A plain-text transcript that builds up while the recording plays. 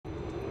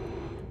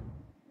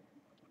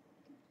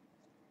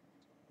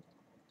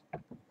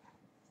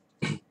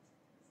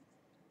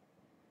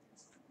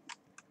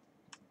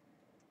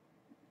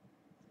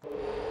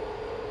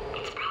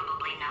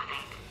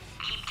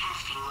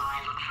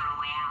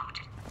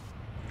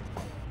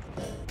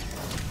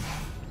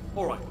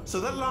Alright, so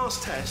that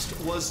last test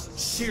was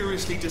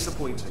seriously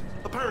disappointing.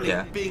 Apparently,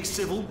 being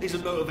civil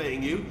isn't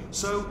motivating you,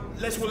 so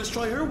let's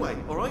try her way,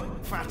 alright?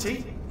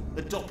 Fatty,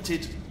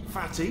 adopted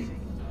Fatty,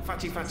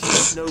 Fatty,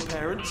 no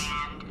parents.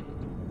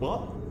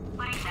 What?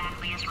 What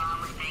exactly is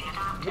wrong with being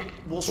adopted?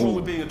 What's wrong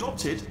with being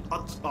adopted?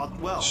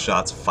 Well...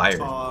 Shots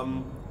fired.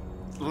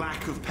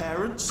 Lack of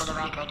parents. For the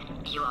record,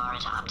 you are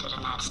adopted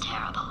and that's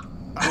terrible.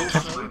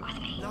 Also, Work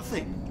with me.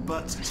 nothing.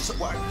 But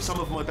some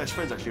of my best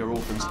friends actually are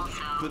orphans.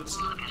 Also, But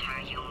look at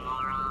her, you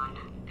moron.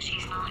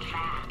 She's not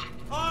fat.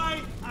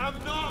 I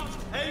am not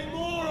a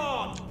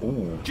moron!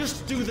 Ooh.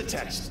 Just do the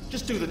test.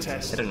 Just do the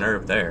test. Hit a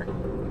nerve there.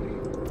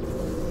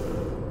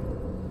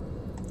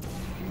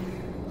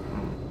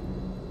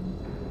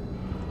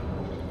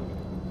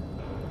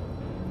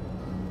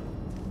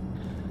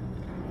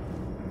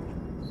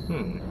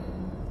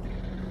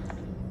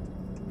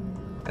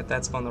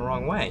 That's gone the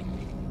wrong way.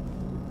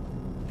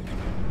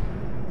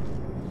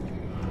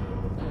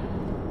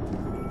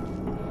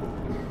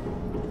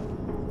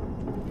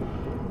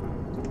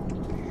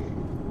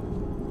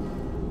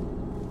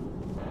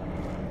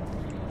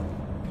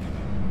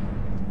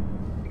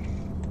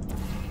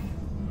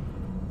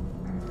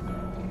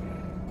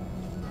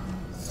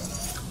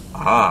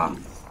 Ah.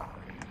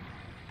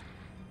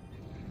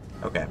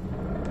 Okay.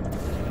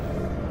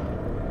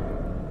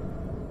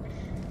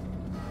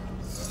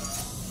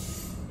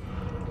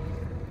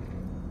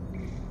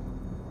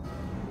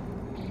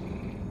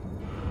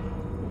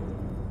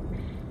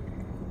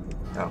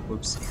 Oh,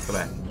 whoops. Go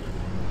back.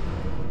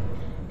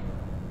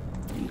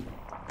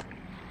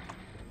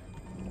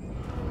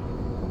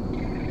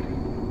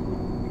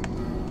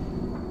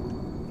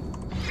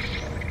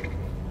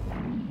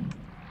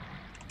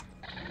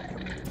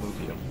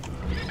 Move you.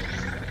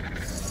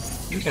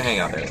 You can hang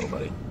out there, little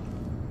buddy.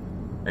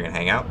 Are you gonna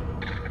hang out?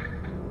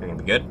 Are you gonna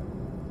be good?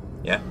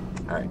 Yeah?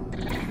 Alright.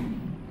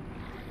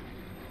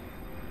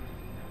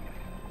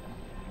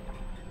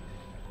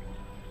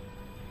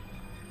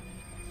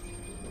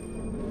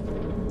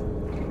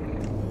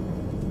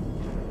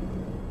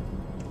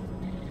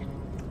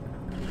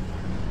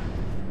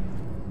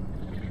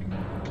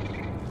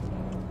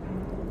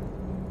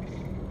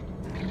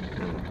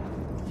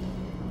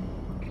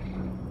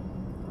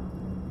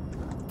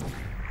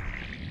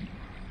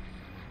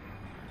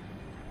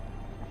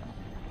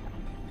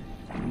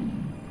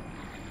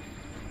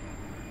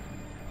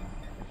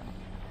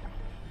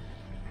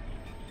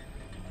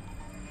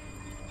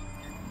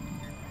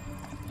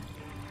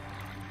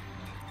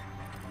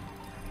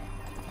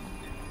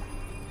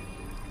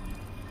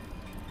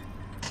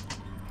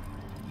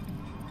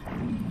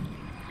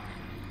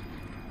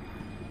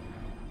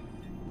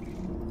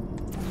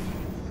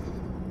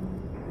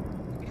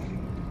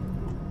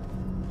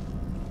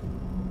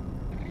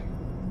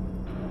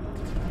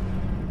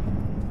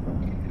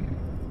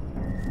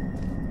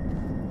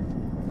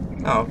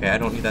 Oh, okay, I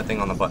don't need that thing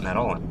on the button at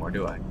all anymore,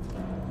 do I?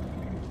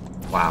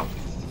 Wow.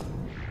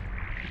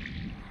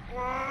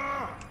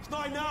 It's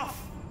not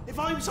enough! If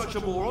I'm such a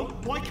moron,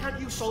 why can't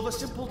you solve a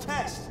simple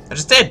test? I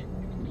just did!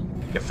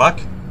 You fuck.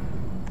 I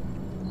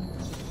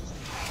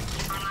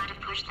might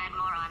have pushed that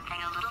moron thing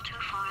a little too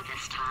far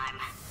this time.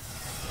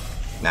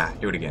 Nah,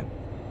 do it again.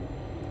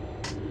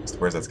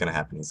 Where's that's gonna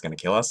happen? He's gonna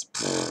kill us?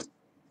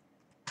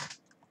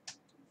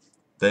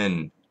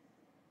 Then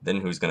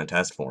who's gonna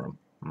test for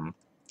him?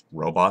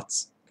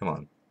 Robots? Come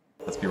on.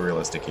 Let's be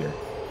realistic here.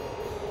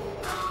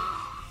 Now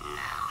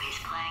he's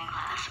playing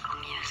classical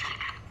music.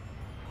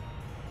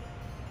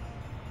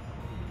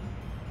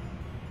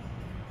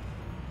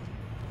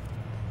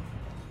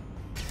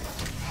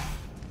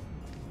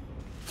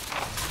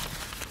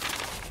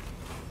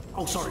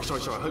 Oh, sorry.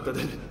 I hope that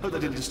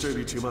didn't disturb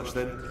you too much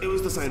then. It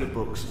was the sound of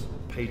books,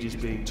 pages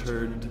being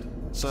turned.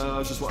 So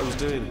that's just what I was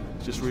doing.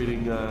 Just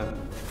reading,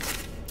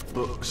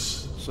 books.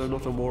 So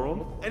not a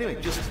moron.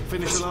 Anyway, just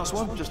finished the last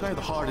one, just now,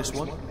 the hardest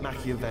one,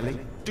 Machiavelli.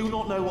 Do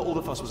not know what all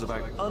the fuss was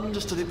about.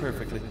 Understood it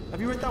perfectly. Have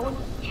you read that one?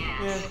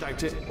 Yes. Yeah,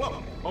 doubt it.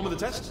 Well, on with the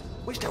test.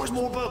 Wish there was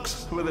more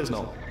books. Well, there's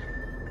not.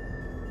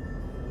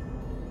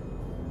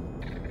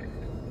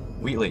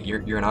 Wheatley,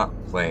 you're not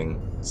playing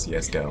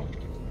CSGO.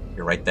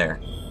 You're right there.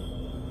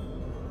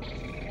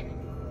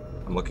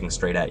 I'm looking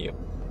straight at you.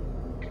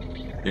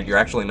 You're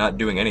actually not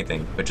doing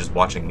anything, but just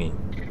watching me.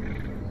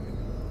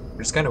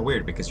 It's kind of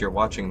weird because you're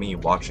watching me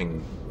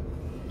watching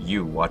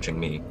you watching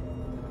me.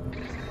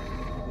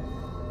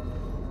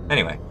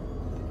 Anyway,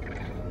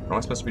 what am I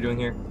supposed to be doing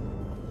here?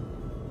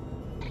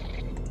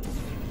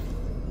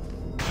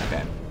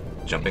 Okay,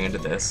 jumping into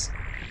this.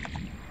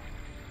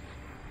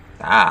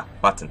 Ah,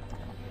 button.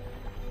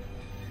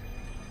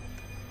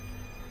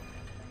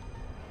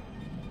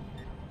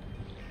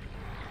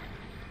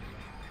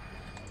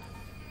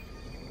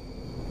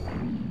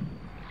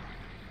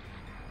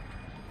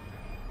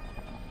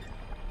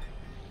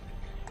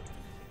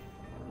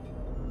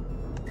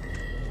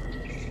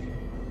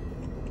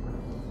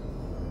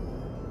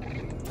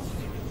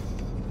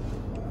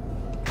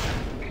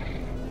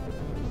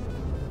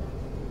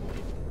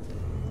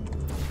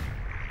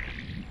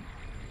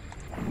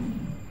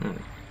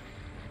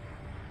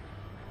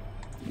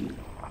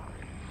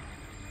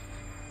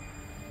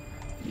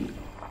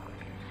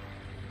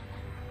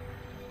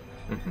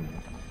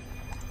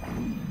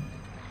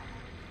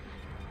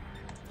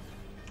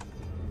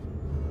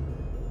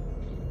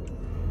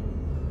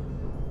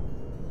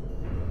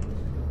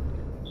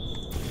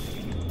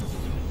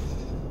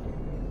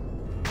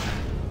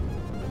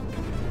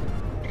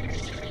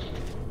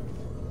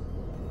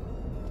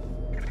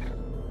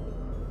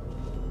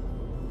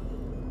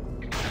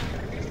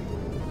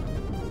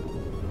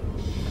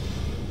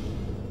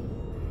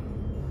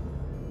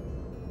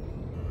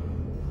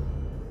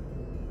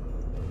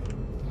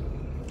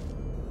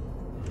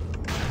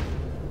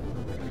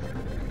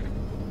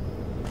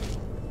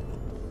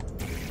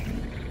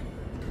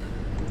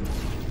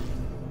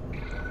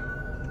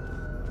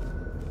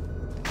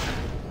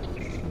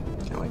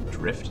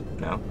 Rift?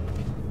 No?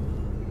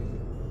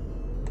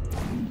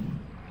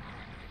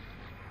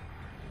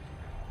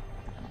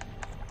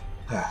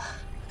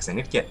 Because I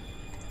need to get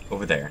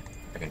over there.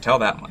 I can tell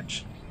that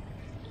much.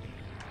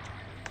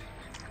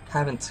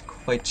 Haven't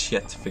quite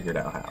yet figured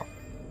out how.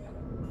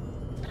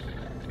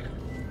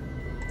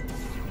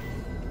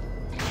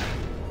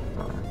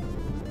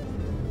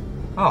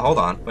 Oh, hold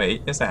on.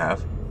 Wait, yes I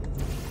have.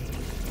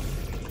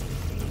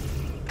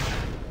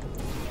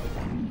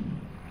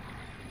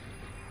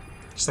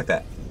 Just like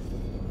that.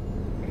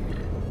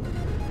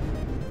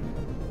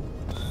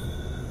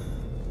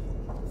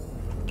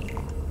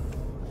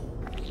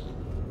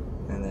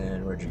 And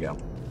then, where'd you go?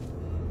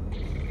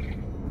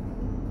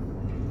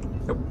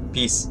 Oh,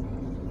 peace.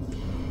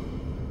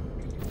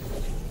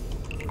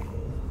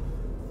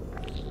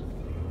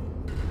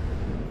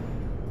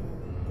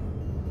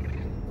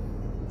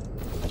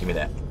 Give me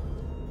that.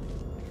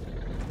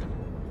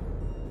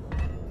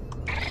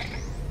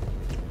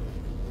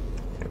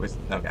 It was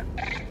okay.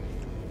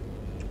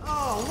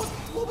 Oh,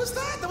 what was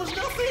that? That was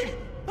nothing!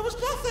 That was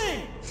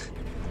nothing!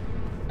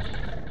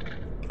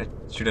 Can I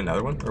shoot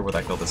another one? Or would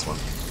I kill this one?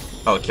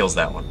 Oh, it kills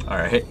that one.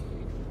 Alright.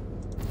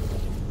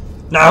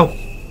 No!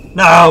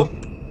 No!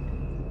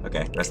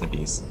 Okay, rest in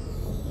peace.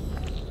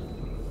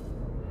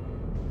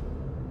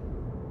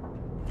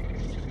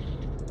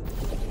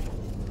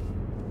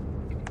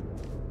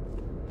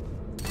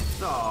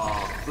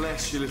 Oh,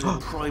 bless your little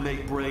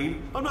primate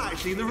brain. I'm not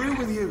actually in the room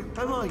with you,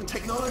 am I?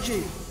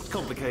 Technology. It's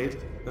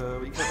complicated.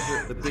 You can't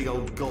hurt the big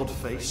old god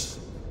face.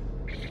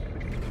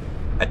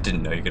 I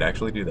didn't know you could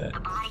actually do that. The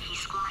body he's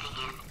squatting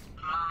in,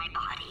 my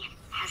body,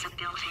 has a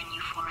built-in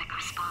euphoric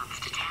response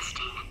to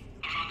testing.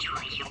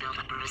 Eventually, you build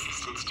up a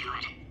resistance to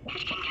it.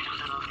 It can get a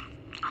little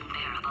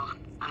unbearable,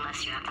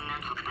 unless you have the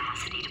mental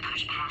capacity to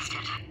push past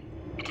it.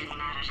 It didn't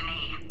matter to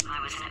me. I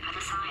was in it for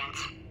the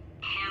science.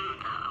 Him,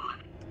 though.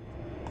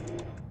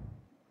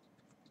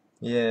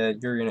 Yeah,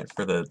 you're in it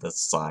for the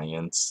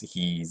science.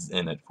 He's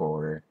in it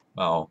for,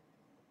 well,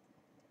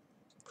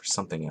 for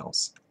something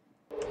else.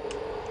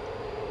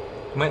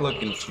 You might look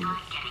If he's into...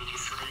 not getting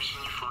his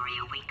solution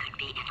euphoria, we could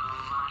be in a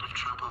lot of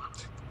trouble.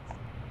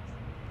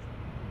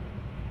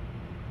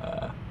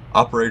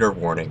 Operator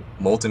warning.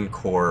 Molten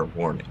core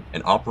warning.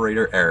 An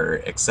operator error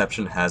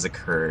exception has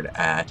occurred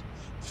at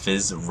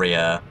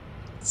Physrea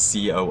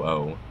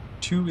COO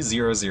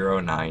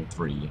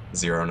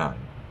 2009309.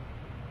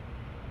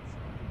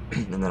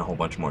 And then a whole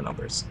bunch more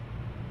numbers.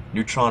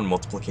 Neutron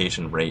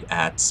multiplication rate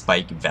at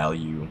spike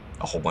value,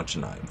 a whole bunch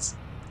of 9s.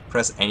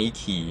 Press any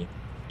key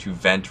to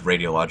vent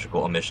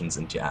radiological emissions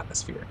into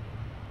atmosphere.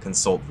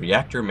 Consult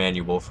reactor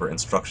manual for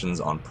instructions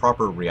on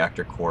proper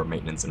reactor core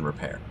maintenance and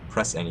repair.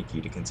 Press any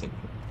key to continue.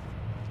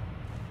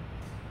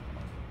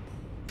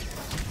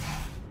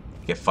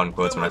 Get fun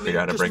quotes when I figure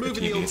out how to break the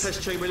Just moving the old TVs.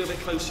 test chamber a little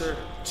bit closer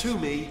to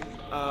me.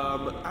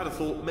 I'd have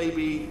thought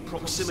maybe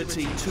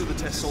proximity to the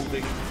test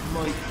solving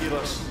might give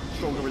us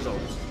stronger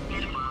results.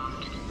 It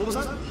won't. What was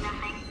that?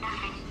 Nothing.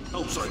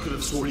 Oh, sorry, I could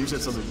have sworn you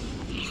said something.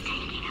 He's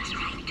taking us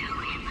right to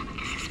him.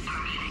 This is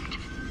perfect.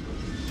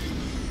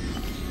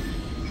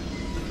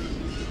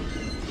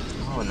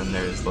 Oh, and then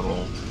there's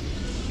little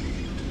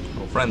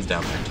friends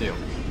down there too.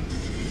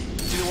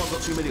 Do you know what I've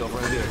got too many of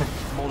around here?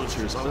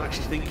 Monitors. I was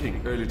actually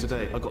thinking earlier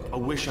today, I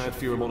wish I had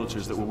fewer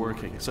monitors that were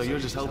working. So you're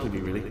just helping me,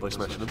 really, by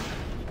smashing them.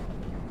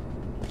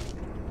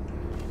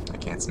 I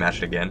can't smash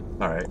it again.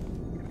 Alright.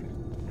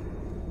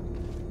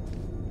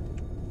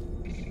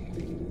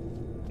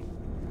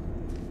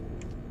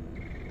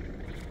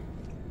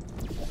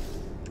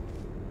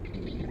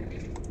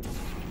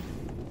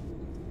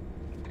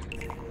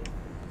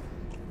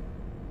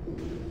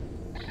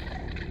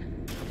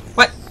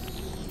 What?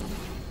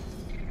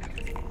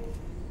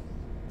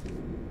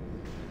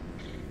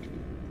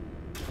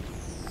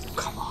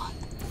 Come on.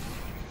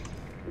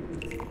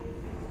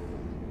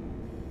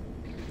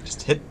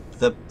 Just hit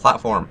the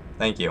platform.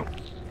 Thank you.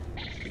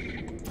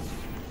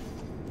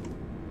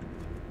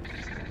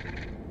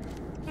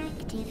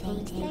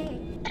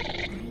 Activated. Are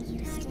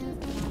you still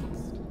there?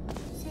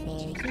 There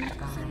you are.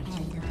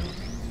 Hello.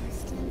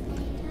 Still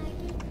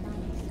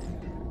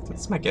there?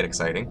 This might get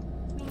exciting.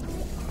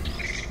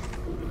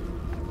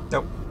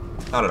 Nope.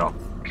 Not at all.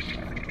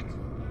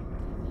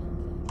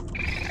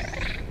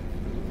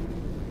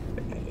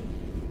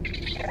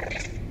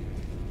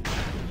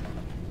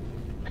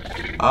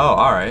 Oh,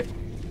 alright.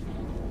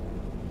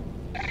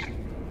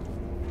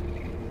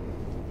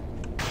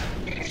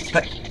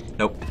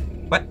 Nope.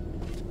 What?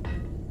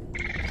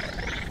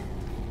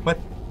 What?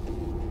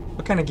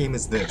 What kind of game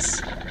is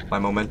this? My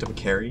momentum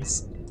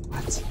carries?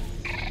 What?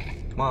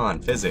 Come on,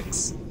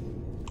 physics.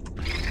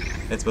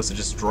 It's supposed to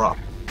just drop.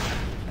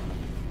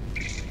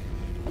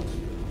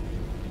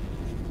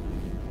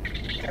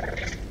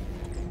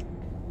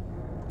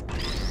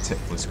 Tip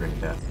blue screen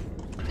death.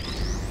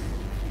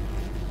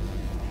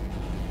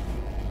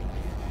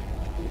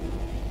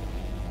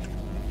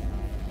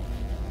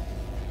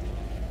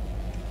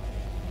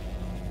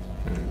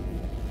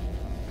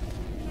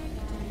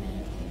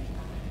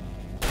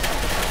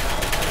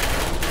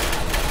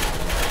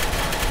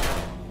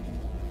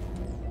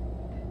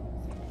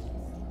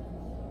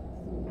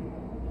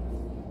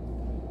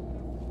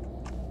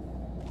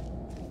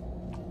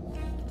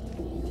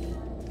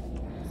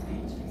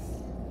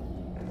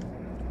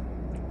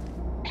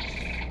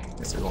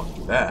 So we want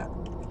to do that.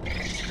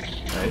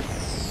 Right?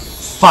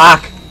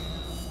 Fuck!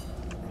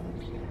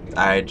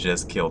 I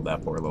just killed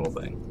that poor little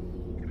thing.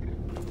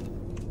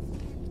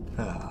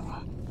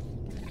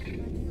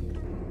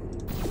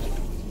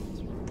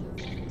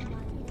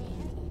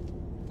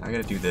 I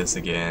gotta do this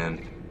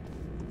again.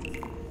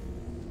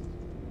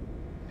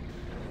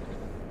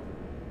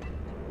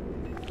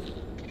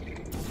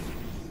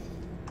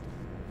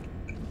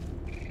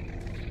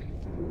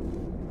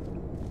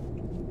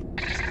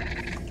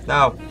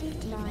 No.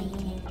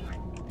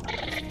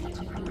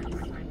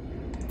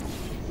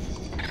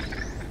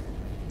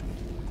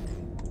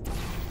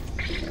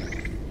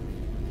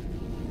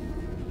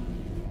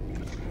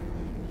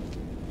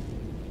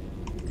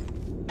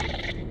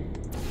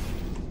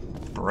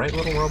 Right,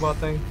 little robot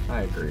thing?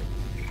 I agree.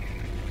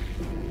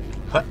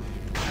 Hut.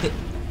 Hit.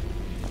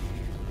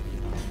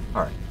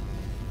 Alright.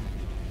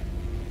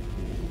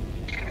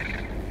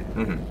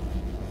 Mm-hmm.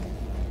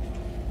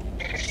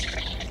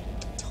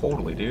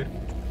 Totally, dude.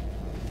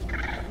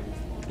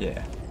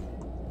 Yeah.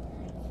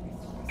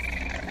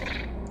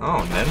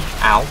 Oh, and then...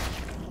 Ow.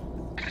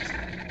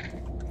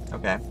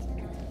 Okay.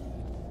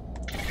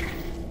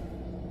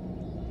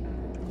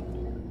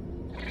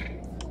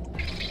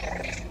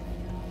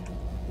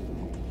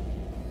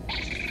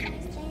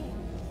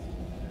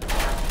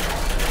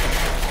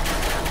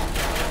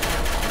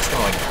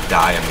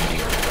 Die immediately.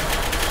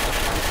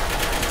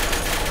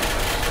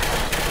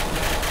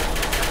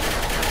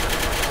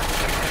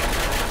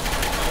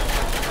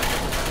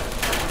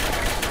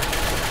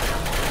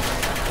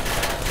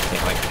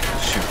 Can't like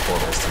shoot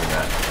portals through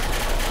that.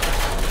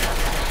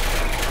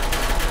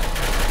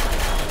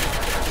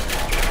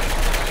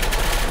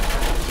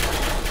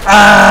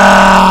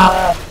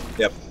 Ah!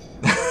 Yep.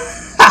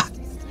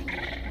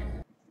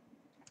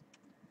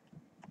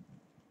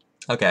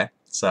 Okay,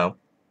 so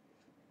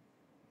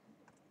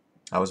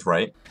I was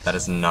right. That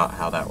is not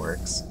how that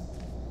works.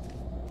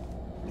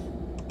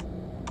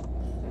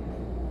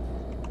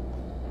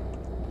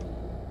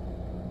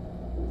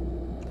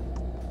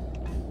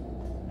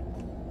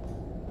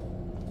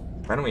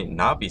 Why don't we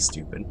not be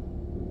stupid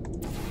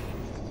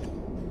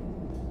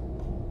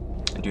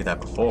and do that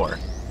before?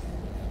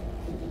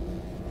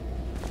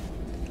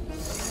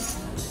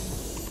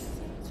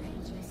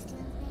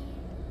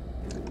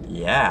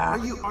 Yeah.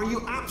 Are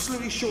you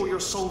absolutely sure you're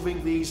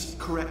solving these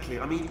correctly?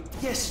 I mean,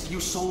 yes, you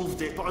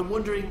solved it, but I'm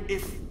wondering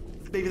if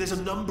maybe there's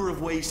a number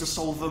of ways to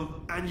solve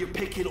them, and you're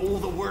picking all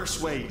the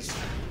worst ways.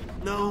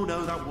 No,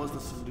 that was the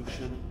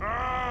solution.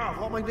 Ah,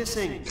 what am I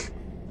missing?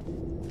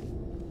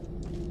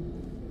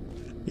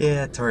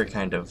 Yeah, Tori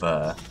kind of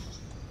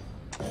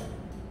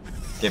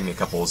gave me a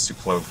couple of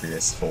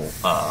superfluous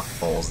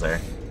holes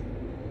there.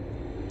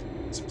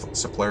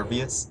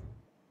 Superfluous?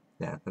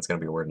 Yeah, that's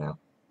gonna be a word now.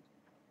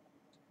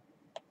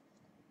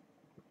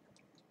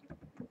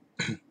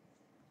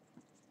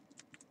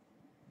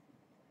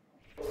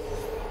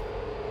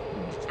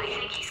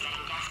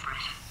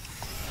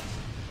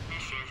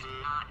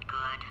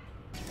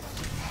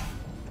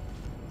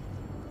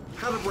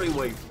 Have a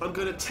brainwave. I'm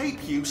going to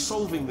tape you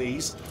solving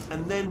these,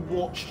 and then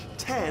watch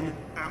 10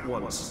 at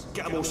once.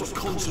 Get a more sort of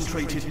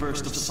concentrated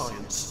burst of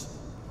science.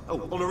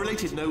 Oh, on a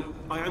related note,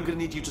 I am going to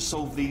need you to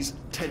solve these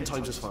 10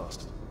 times as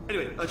fast.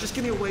 Anyway, just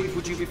give me a wave,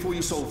 would you, before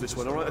you solve this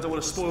one, alright? I don't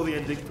want to spoil the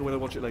ending for when I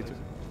watch it later.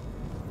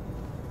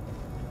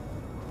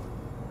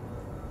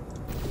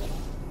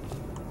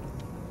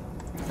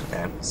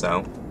 Okay,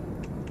 so,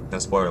 no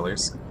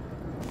spoilers.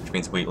 Which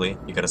means, Wheatley,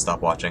 you gotta stop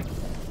watching.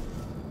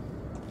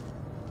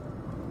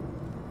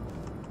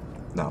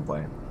 No, I'm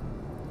playing.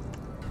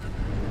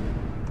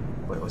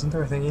 Wait, wasn't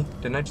there a thingy?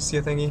 Didn't I just see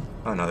a thingy?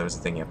 Oh no, there was a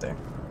thingy up there.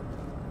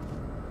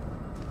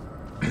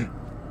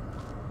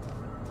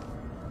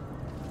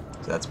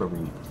 So that's where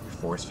we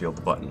force field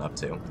the button up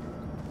to.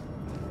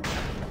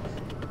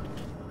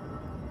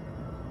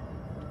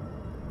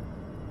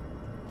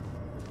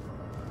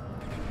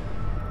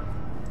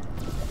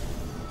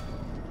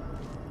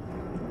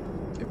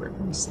 Okay, where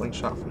can we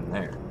slingshot from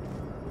there?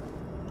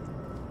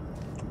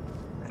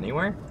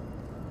 Anywhere?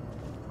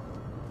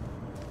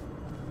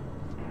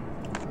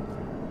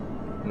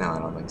 No, I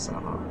don't think so,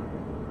 huh?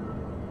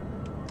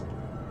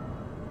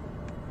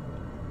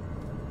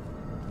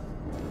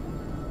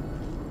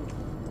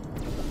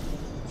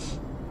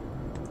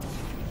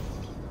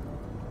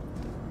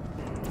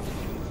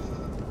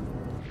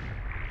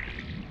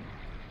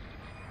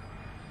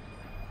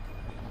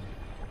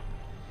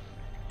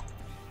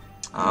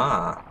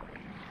 Ah.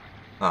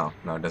 Oh,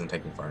 no, it doesn't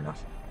take me far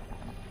enough.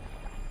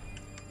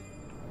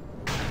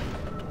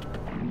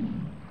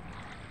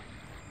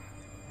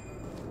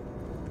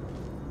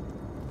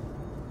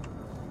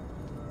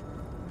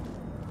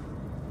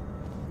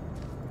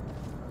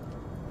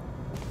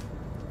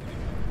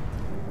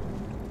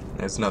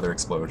 There's another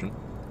explosion.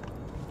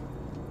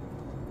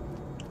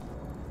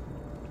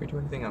 Can we do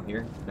anything out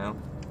here? No?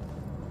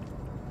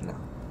 No.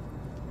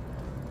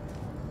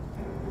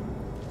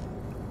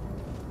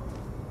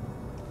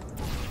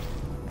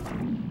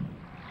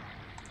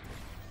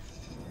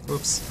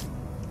 Oops.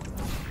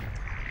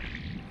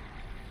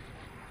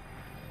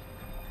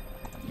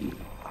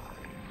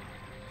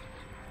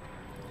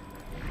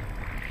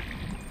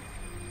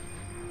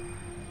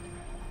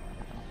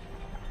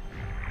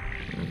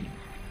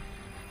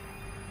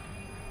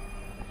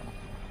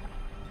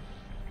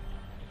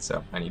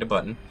 So, I need a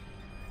button.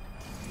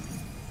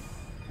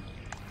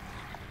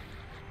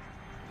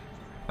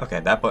 Okay,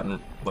 that button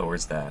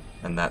lowers that,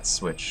 and that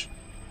switch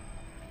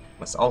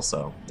must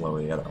also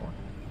lower the other one.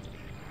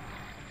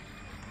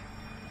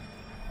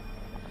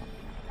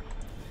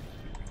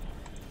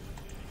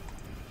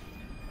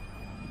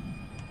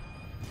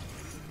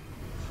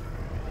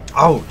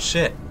 Oh,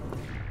 shit!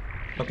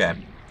 Okay.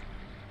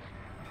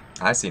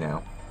 I see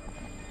now.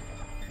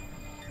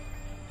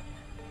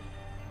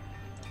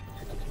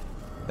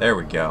 There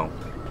we go.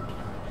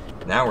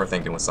 Now we're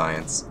thinking with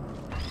science.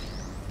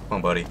 Come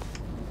on, buddy.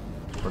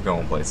 We're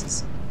going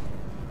places.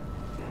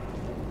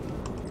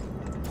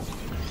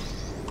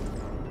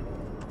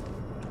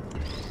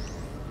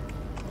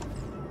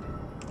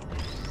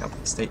 Nope,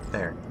 stay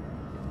there.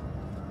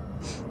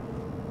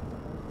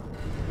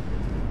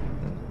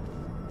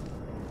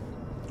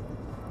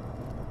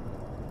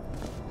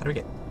 How do we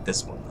get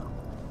this one, though?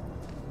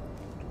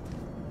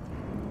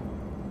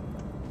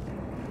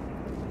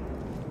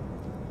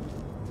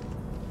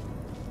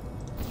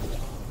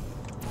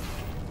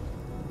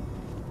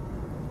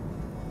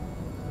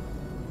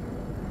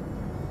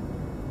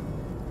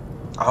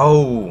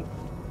 Oh!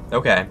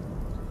 Okay.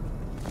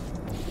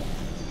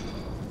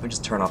 We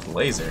just turn off the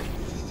laser,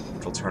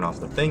 which will turn off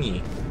the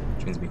thingy,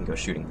 which means we can go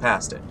shooting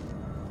past it.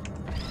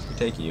 We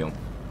take you,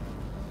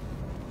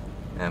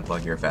 and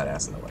plug your fat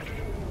ass in the way.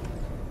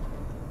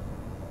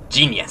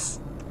 Genius!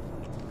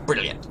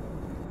 Brilliant!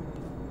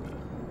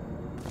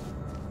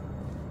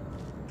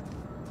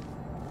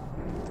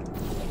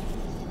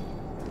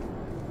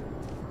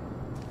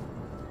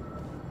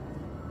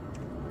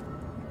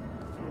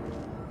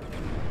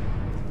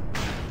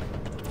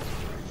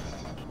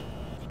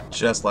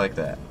 Just like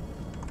that.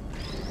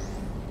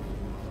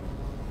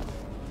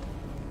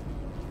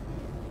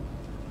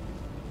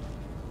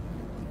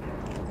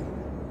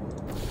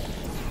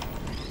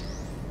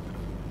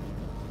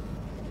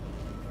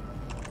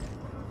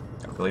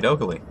 Dokily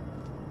dokily.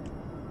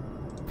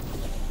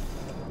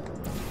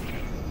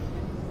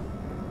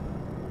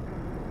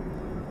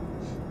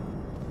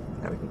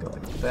 Now we can go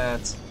like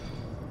that.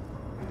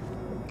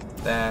 Like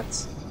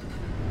that.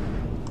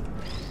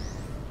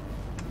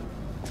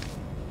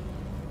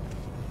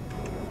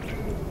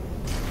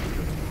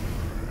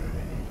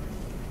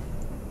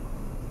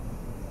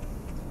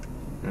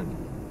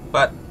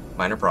 But,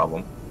 minor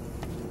problem.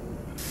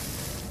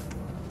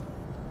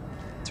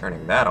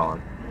 Turning that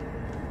on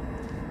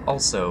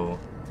also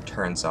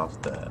turns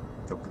off the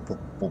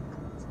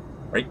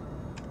right?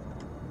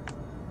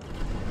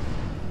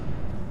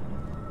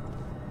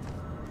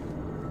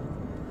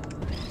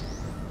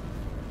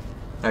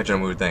 Alright, John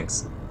Wood,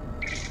 thanks.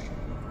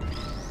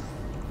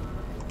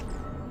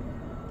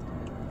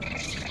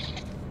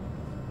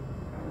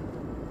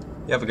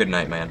 You have a good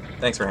night, man.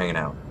 Thanks for hanging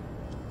out.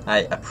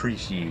 I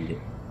appreciate it.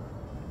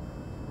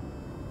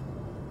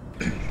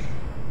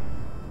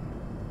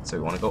 So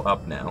we want to go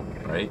up now,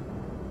 right?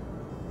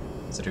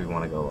 So do we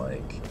want to go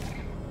like...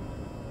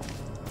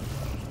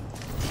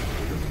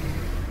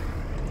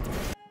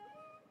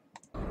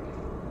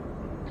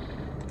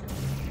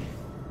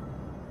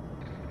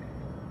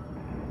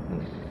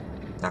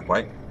 Not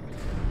quite.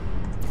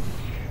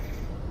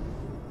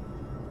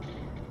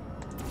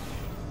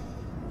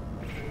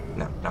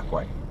 No, not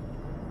quite.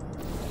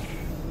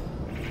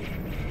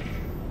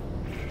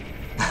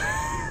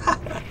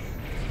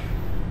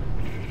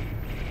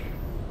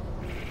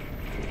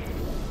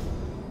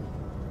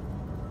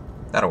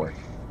 That'll work.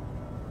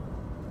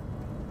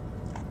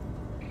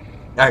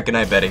 Alright, good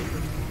night, Betty. And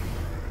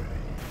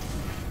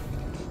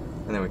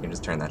then we can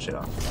just turn that shit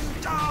off.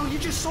 Oh, you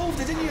just solved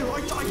it, didn't you?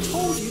 I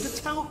told you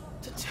to tell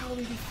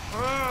me.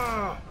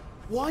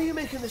 Why are you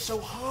making this so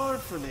hard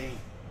for me?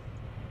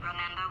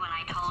 Remember when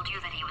I told you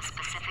that he was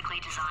specifically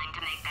designed to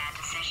make bad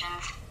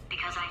decisions?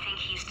 Because I think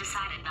he's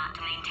decided not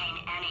to maintain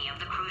any of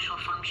the crucial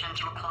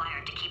functions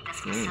required to keep this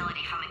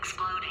facility from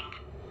exploding.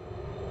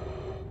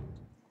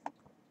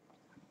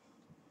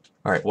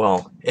 Alright,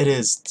 well, it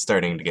is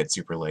starting to get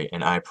super late,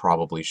 and I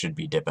probably should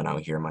be dipping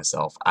out here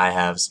myself. I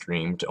have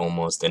streamed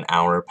almost an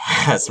hour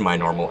past my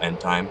normal end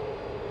time.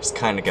 Just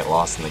kind of get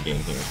lost in the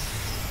game here.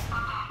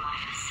 Oh, my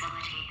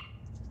facility.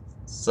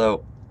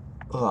 So,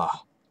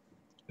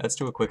 let's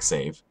do a quick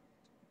save.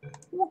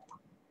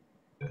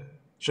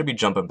 Should be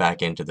jumping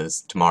back into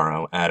this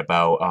tomorrow at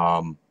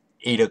about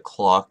 8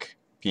 o'clock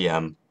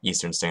p.m.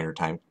 Eastern Standard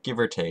Time, give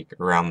or take,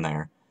 around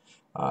there.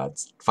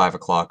 It's 5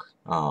 o'clock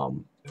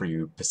for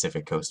you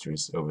Pacific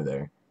Coasters over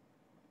there.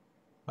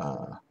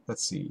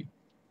 Let's see.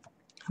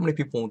 How many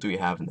people do we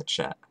have in the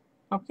chat?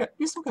 Okay,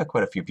 we still got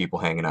quite a few people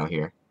hanging out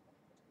here.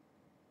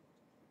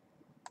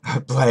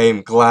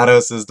 Blame.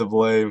 GLaDOS is to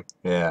blame.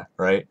 Yeah,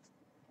 right?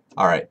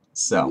 Alright,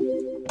 so.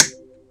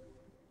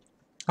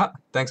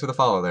 Thanks for the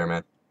follow there,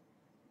 man.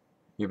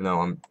 Even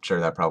though I'm sure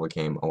that probably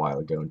came a while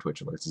ago and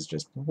Twitch Alerts is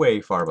just way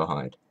far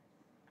behind.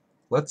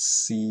 Let's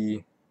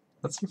see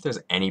if there's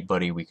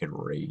anybody we could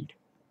raid.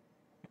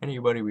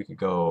 Anybody we could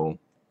go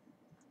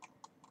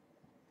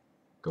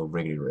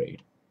riggedy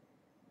raid.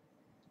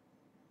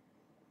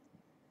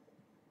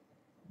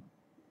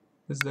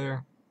 Is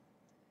there?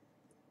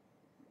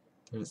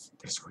 There's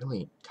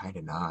really kind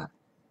of not.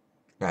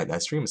 Yeah,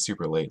 that stream is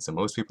super late, so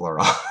most people are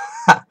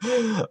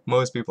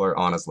most people are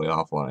honestly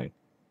offline.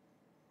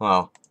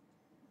 Well,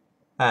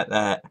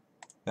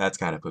 that's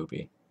kind of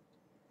poopy.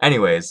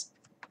 Anyways,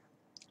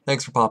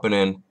 thanks for popping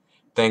in.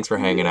 Thanks for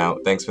hanging out.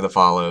 Thanks for the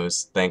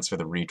follows. Thanks for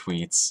the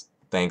retweets.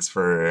 Thanks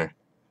for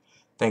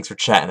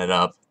chatting it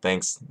up.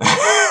 Thanks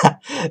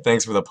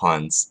thanks for the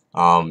puns.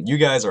 You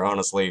guys are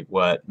honestly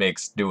what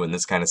makes doing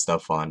this kind of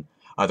stuff fun.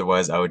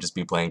 Otherwise, I would just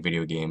be playing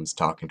video games,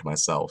 talking to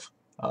myself.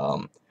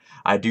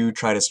 I do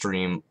try to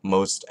stream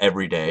most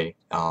every day.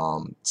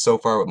 So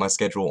far with my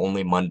schedule,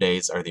 only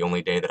Mondays are the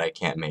only day that I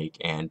can't make,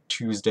 and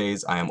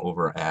Tuesdays I am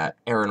over at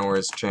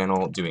Aranor's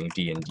channel doing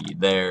D&D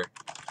there.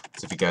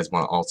 So if you guys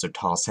want to also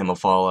toss him a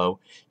follow,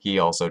 he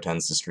also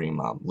tends to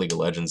stream League of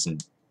Legends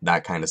and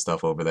that kind of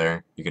stuff over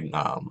there. You can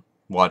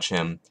watch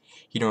him.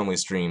 He normally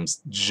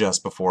streams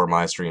just before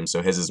my stream,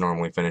 so his is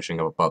normally finishing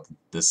up about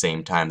the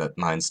same time that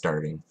mine's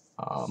starting.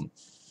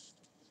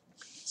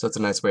 So it's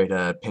a nice way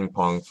to ping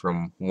pong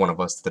from one of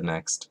us to the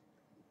next.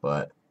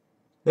 But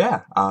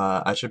yeah,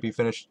 I should be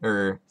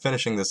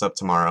finishing this up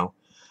tomorrow.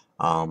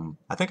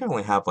 I think I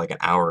only have like an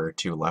hour or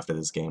two left of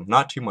this game.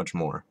 Not too much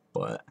more,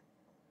 but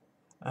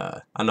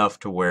enough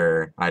to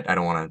where I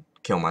don't want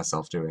to kill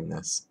myself doing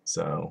this.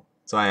 So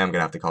I am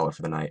gonna have to call it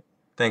for the night.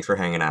 Thanks for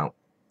hanging out.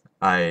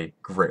 I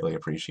greatly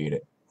appreciate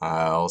it.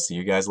 I'll see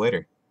you guys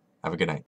later. Have a good night.